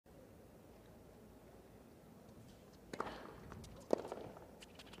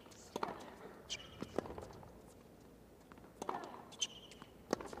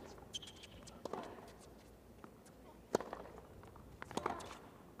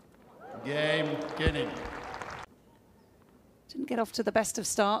Game, Kenin. Didn't get off to the best of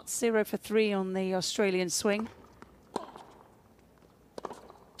starts. 0 for 3 on the Australian swing.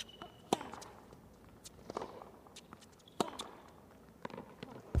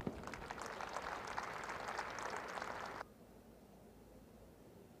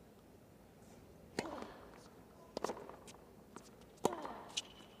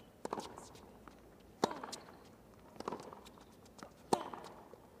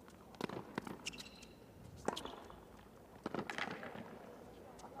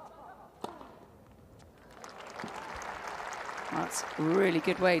 That's a really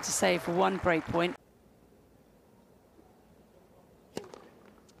good way to save for one break point.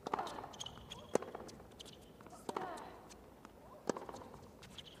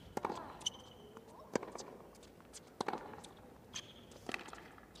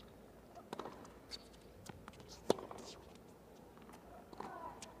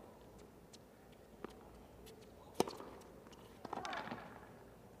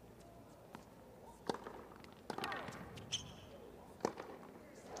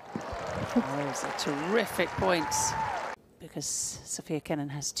 Those are terrific points because Sofia Kenin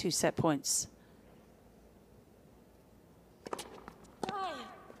has 2 set points.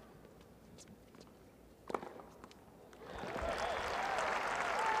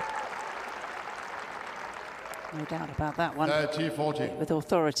 No doubt about that one. 30-40. With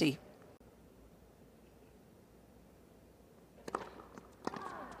authority.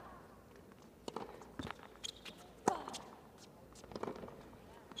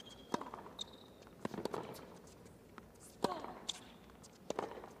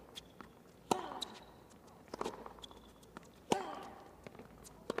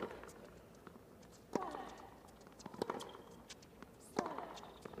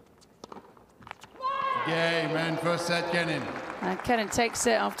 Game and first set, Kenin. And Kenin takes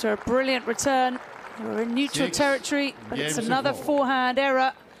it after a brilliant return. We're in neutral territory, but it's another forehand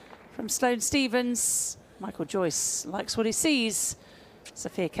error from Sloane Stephens. Michael Joyce likes what he sees.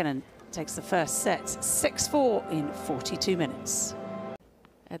 Sofia Kenin takes the first set, 6-4 in 42 minutes.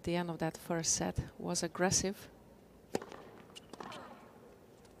 At the end of that first set was aggressive.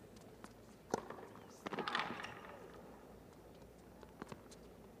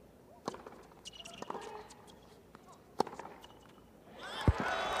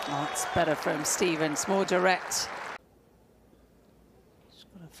 Oh, it's better from Stephens, more direct. Just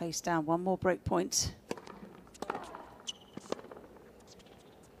got to face down one more break point.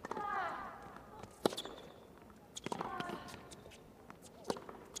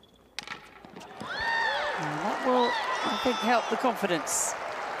 And that will, I think, help the confidence.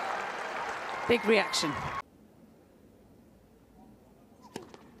 Big reaction.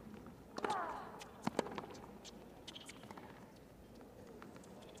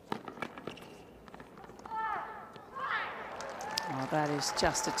 Oh, that is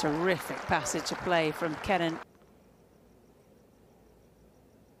just a terrific passage of play from Kenin.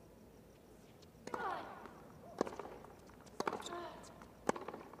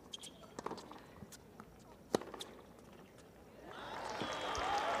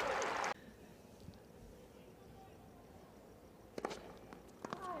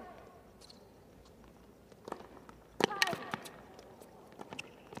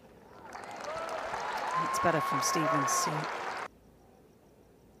 It's better from Stephens.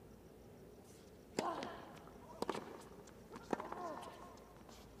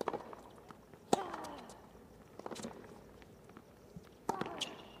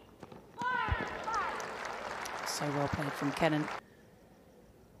 So well played from Kenin.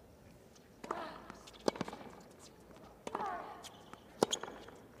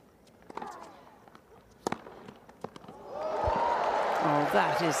 Oh,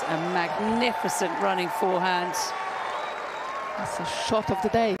 that is a magnificent running forehand. That's a shot of the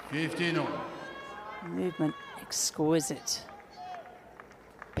day. 15-all. Movement exquisite.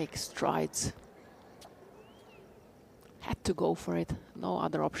 Big strides. Had to go for it. No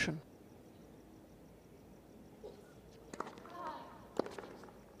other option.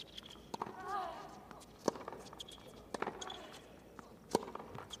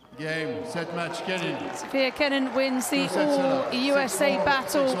 Game, set match, Kenin. Sofia Kenin wins the All-USA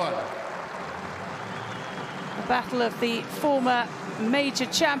battle. The battle of the former major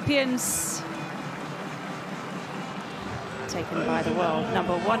champions. Taken by the world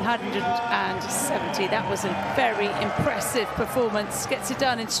number 170. That was a very impressive performance. Gets it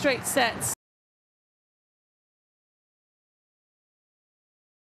done in straight sets.